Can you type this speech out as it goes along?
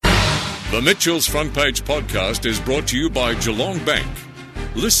The Mitchell's Front Page podcast is brought to you by Geelong Bank.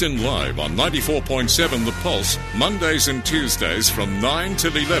 Listen live on 94.7 The Pulse, Mondays and Tuesdays from 9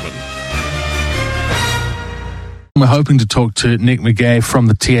 till 11. We're hoping to talk to Nick McGay from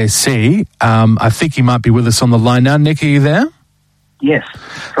the TAC. I think he might be with us on the line now. Nick, are you there? Yes.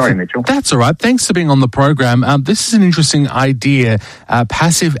 Sorry, Mitchell. That's all right. Thanks for being on the program. This is an interesting idea,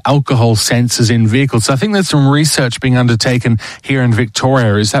 passive alcohol sensors in vehicles. So I think there's some research being undertaken here in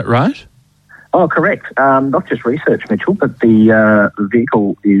Victoria. Is that right? Oh, correct. Not just research, Mitchell, but the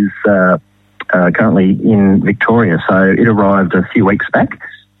vehicle is currently in Victoria. So it arrived a few weeks back,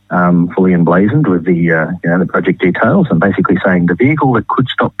 fully emblazoned with the project details, and basically saying the vehicle that could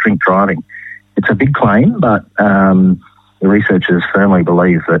stop drink driving. It's a big claim, but the researchers firmly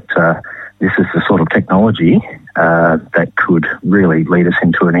believe that this is the sort of technology that could really lead us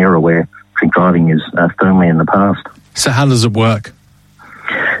into an era where drink driving is firmly in the past. So how does it work?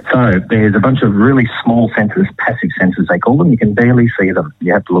 So there's a bunch of really small sensors, passive sensors they call them. You can barely see them.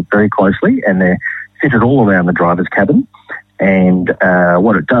 You have to look very closely, and they're fitted all around the driver's cabin. And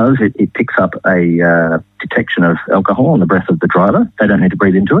what it does, it picks up a detection of alcohol on the breath of the driver. They don't need to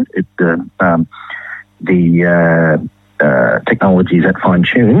breathe into it. The technology is that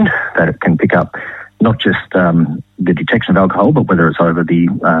fine-tuned that it can pick up not just the detection of alcohol, but whether it's over the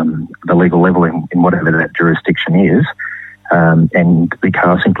legal level in whatever that jurisdiction is. And the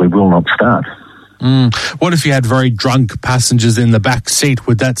car simply will not start. What if you had very drunk passengers in the back seat?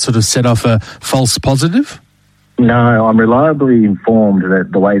 Would that sort of set off a false positive? No, I'm reliably informed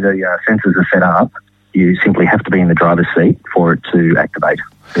that the way the sensors are set up, you simply have to be in the driver's seat for it to activate.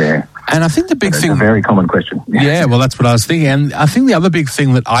 Yeah. And I think the big thing... It's a very common question. Yeah, well, that's what I was thinking. And I think the other big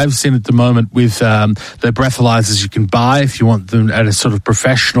thing that I've seen at the moment with the breathalyzers you can buy if you want them at a sort of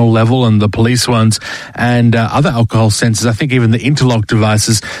professional level, and the police ones and other alcohol sensors, I think even the interlock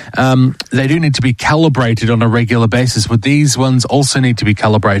devices, they do need to be calibrated on a regular basis. Would these ones also need to be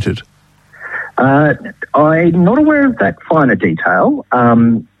calibrated? I'm not aware of that finer detail.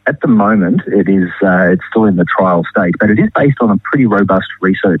 At the moment, it's still in the trial stage, but it is based on a pretty robust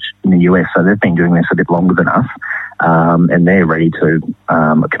research in the US. So they've been doing this a bit longer than us, and they're ready to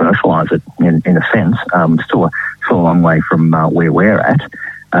commercialise it in a sense. Still a long way from where we're at,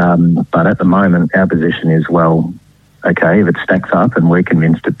 but at the moment, our position is, well, okay, if it stacks up, and we're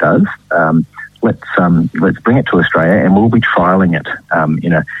convinced it does, let's bring it to Australia, and we'll be trialling it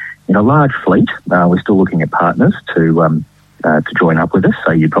in a large fleet. We're still looking at partners to join up with us.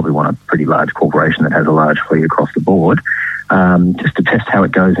 So you probably want a pretty large corporation that has a large fleet across the board, just to test how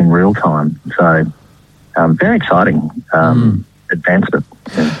it goes in real time. So very exciting advancement.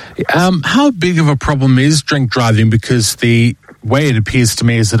 How big of a problem is drink driving? Because the way it appears to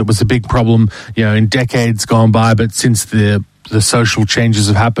me is that it was a big problem, in decades gone by, but since the social changes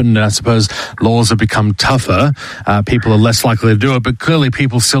have happened, and I suppose laws have become tougher, people are less likely to do it, but clearly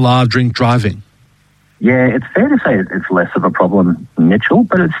people still are drink driving. Yeah, it's fair to say it's less of a problem, Mitchell,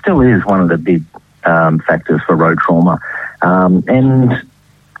 but it still is one of the big factors for road trauma. And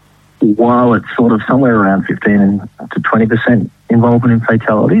while it's sort of somewhere around 15 to 20% involvement in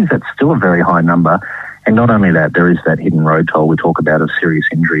fatalities, that's still a very high number. And not only that, there is that hidden road toll we talk about of serious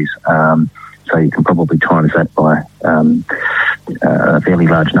injuries. So you can probably times that by a fairly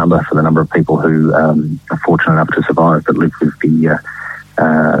large number for the number of people who are fortunate enough to survive but live with the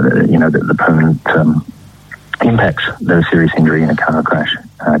permanent impacts that a serious injury in a car crash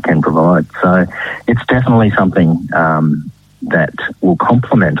can provide. So it's definitely something that will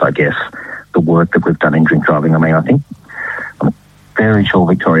complement, I guess, the work that we've done in drink driving. I mean, I'm very sure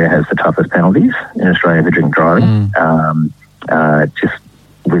Victoria has the toughest penalties in Australia for drink driving, just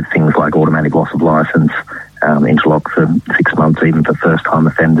with things like automatic loss of licence, interlock for 6 months even for first-time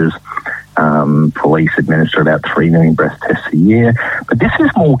offenders. Police administer about 3 million breath tests a year. But this is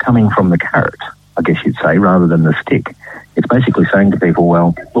more coming from the carrot, I guess you'd say, rather than the stick. It's basically saying to people,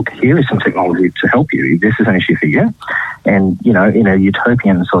 well, look, here is some technology to help you. This is an issue for you. And, in a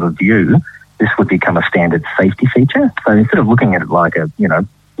utopian sort of view, this would become a standard safety feature. So instead of looking at it like a,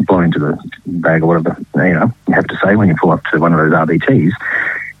 blow into the bag or whatever, you have to say when you pull up to one of those RBTs,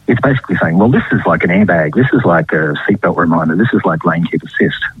 it's basically saying, well, this is like an airbag. This is like a seatbelt reminder. This is like lane keep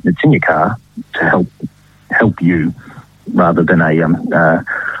assist. It's in your car to help you rather than a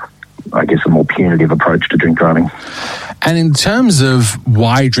more punitive approach to drink driving. And in terms of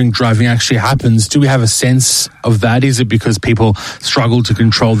why drink driving actually happens, do we have a sense of that? Is it because people struggle to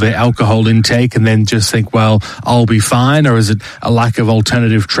control their alcohol intake and then just think, well, I'll be fine? Or is it a lack of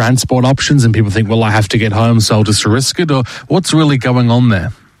alternative transport options and people think, well, I have to get home, so I'll just risk it? Or what's really going on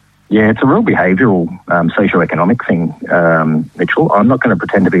there? Yeah, it's a real behavioural, socio-economic thing, Mitchell. I'm not going to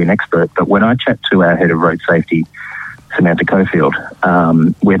pretend to be an expert, but when I chat to our head of road safety, Samantha Cofield,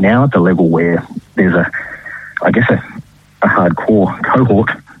 we're now at the level where there's a hardcore cohort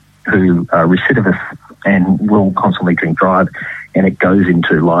who are recidivists and will constantly drink drive, and it goes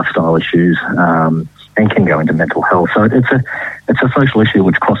into lifestyle issues and can go into mental health. So it's a social issue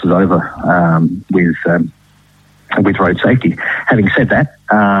which crosses over with road safety. Having said that,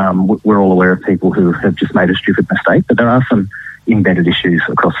 we're all aware of people who have just made a stupid mistake, but there are some embedded issues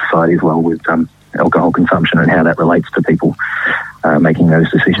across society as well with alcohol consumption and how that relates to people making those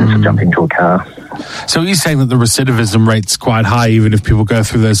decisions to jump into a car. So you're saying that the recidivism rate's quite high, even if people go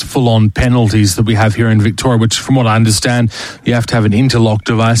through those full-on penalties that we have here in Victoria, which, from what I understand, you have to have an interlock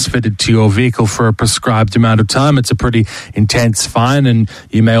device fitted to your vehicle for a prescribed amount of time. It's a pretty intense fine, and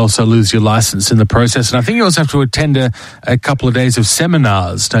you may also lose your licence in the process. And I think you also have to attend a couple of days of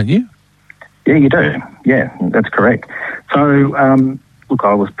seminars, don't you? Yeah, you do. Yeah, that's correct. So, look,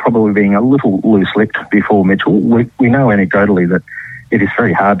 I was probably being a little loose-lipped before, Mitchell. We know anecdotally that it is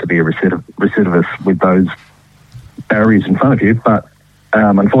very hard to be a recidivist with those barriers in front of you, but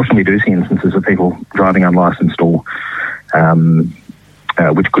unfortunately we do see instances of people driving unlicensed or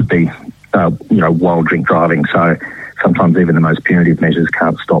which could be, wild drink driving. So sometimes even the most punitive measures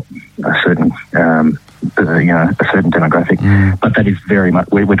can't stop a certain demographic. But that is very much,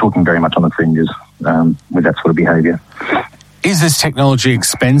 we're talking very much on the fringes with that sort of behaviour. Is this technology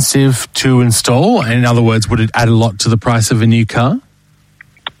expensive to install? In other words, would it add a lot to the price of a new car?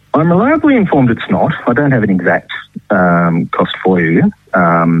 I'm reliably informed it's not. I don't have an exact cost for you.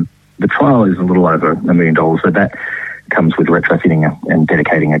 The trial is a little over $1 million, so that comes with retrofitting and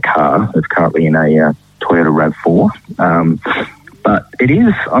dedicating a car that's currently in a Toyota RAV4. But it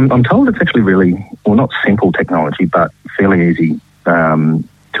is, I'm told it's actually really, well, not simple technology, but fairly easy to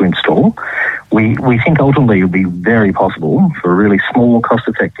install. We think ultimately it will be very possible for a really small,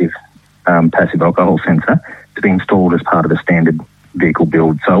 cost-effective passive alcohol sensor to be installed as part of a standard vehicle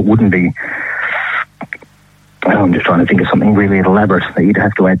build. So it wouldn't be, I'm just trying to think of something really elaborate that you'd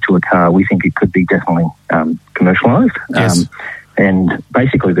have to add to a car. We think it could be definitely commercialised. Yes. And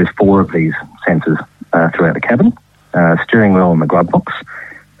basically there's 4 of these sensors throughout the cabin, steering wheel and the glove box,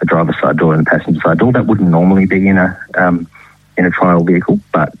 the driver's side door and the passenger side door. That wouldn't normally be in a trial vehicle,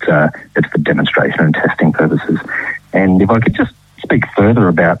 but it's for demonstration and testing purposes. And if I could just speak further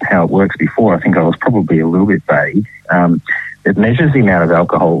about how it works before, I think I was probably a little bit vague. It measures the amount of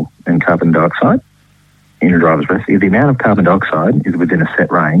alcohol and carbon dioxide in a driver's breath. If the amount of carbon dioxide is within a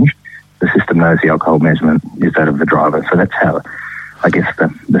set range, the system knows the alcohol measurement is that of the driver. So that's how, I guess, the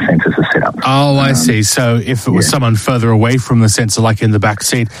sensors are set up. Oh, I see. So if it was someone further away from the sensor, like in the back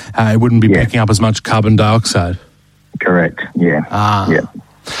seat, it wouldn't be picking up as much carbon dioxide. Correct. Yeah. Yeah.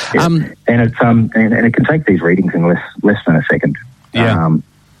 And it's and it can take these readings in less than a second. Yeah.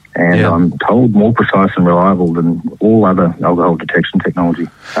 I'm told more precise and reliable than all other alcohol detection technology.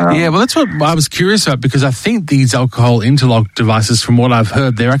 Well, that's what I was curious about, because I think these alcohol interlock devices, from what I've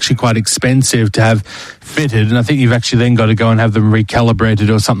heard, they're actually quite expensive to have fitted, and I think you've actually then got to go and have them recalibrated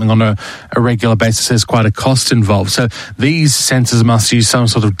or something on a regular basis. There's quite a cost involved. So these sensors must use some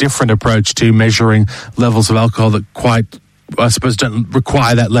sort of different approach to measuring levels of alcohol that quite, I suppose, don't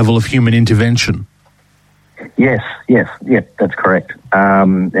require that level of human intervention. Yes, that's correct.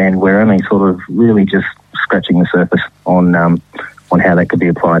 And we're only sort of really just scratching the surface on how that could be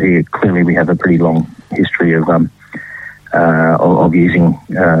applied here. Clearly, we have a pretty long history of using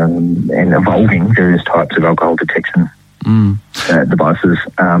and evolving various types of alcohol detection devices.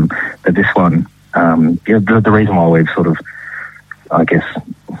 But this one, the reason why we've sort of, I guess,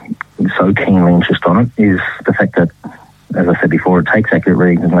 so keenly interested on it is the fact that, as I said before, it takes accurate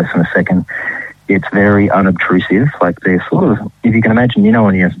readings in less than a second. It's very unobtrusive. Like, they're sort of, if you can imagine,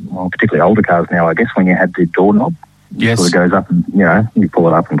 when you're, particularly older cars now, I guess, when you had the doorknob, it sort of goes up and, you pull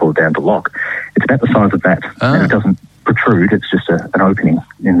it up and pull it down to lock. It's about the size of that. And it doesn't protrude. It's just an opening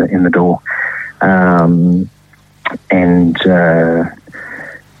in the door. And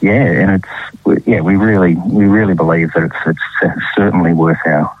we really believe that it's certainly worth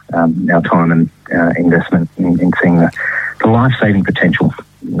our time and investment in seeing the life-saving potential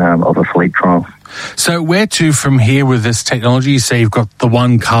of a fleet trial. So where to from here with this technology? You say you've got the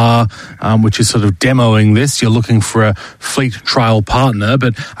one car which is sort of demoing this. You're looking for a fleet trial partner,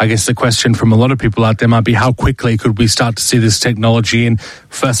 but I guess the question from a lot of people out there might be, how quickly could we start to see this technology in,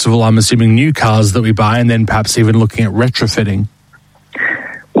 first of all, I'm assuming new cars that we buy, and then perhaps even looking at retrofitting?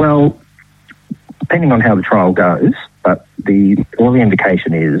 Well, depending on how the trial goes, but the early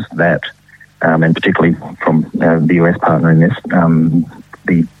indication is that, and particularly from the US partner in this,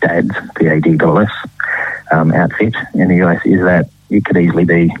 the DADS, DAD-S, outfit in the US is that it could easily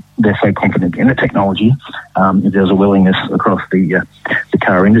be, they're so confident in the technology, if there's a willingness across the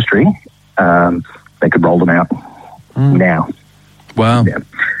car industry, they could roll them out now. Wow. Yeah.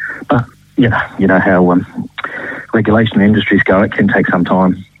 But, you know how regulation in industries go, it can take some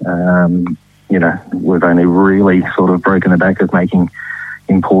time. We've only really sort of broken the back of making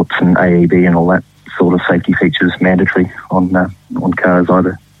imports and AEB and all that sort of safety features mandatory on cars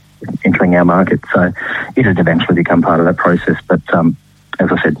either entering our market. So it'll eventually become part of that process. But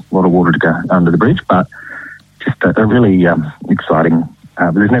as I said, a lot of water to go under the bridge, but just a really exciting.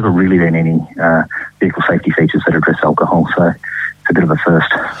 There's never really been any vehicle safety features that address alcohol. So it's a bit of a first,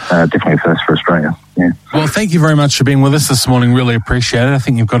 definitely a first for Australia. Yeah. Well, thank you very much for being with us this morning. Really appreciate it. I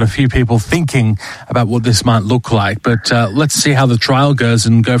think you've got a few people thinking about what this might look like, but let's see how the trial goes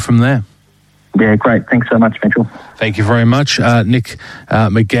and go from there. Yeah, great. Thanks so much, Mitchell. Thank you very much. Nick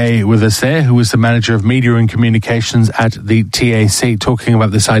McGay with us there, who is the Manager of Media and Communications at the TAC, talking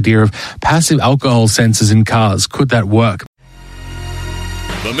about this idea of passive alcohol sensors in cars. Could that work?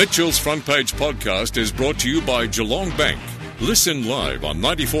 The Mitchell's Front Page podcast is brought to you by Geelong Bank. Listen live on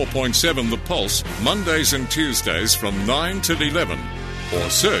 94.7 The Pulse, Mondays and Tuesdays from 9 till 11. Or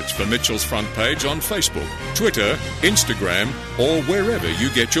search for Mitchell's Front Page on Facebook, Twitter, Instagram, or wherever you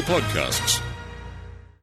get your podcasts.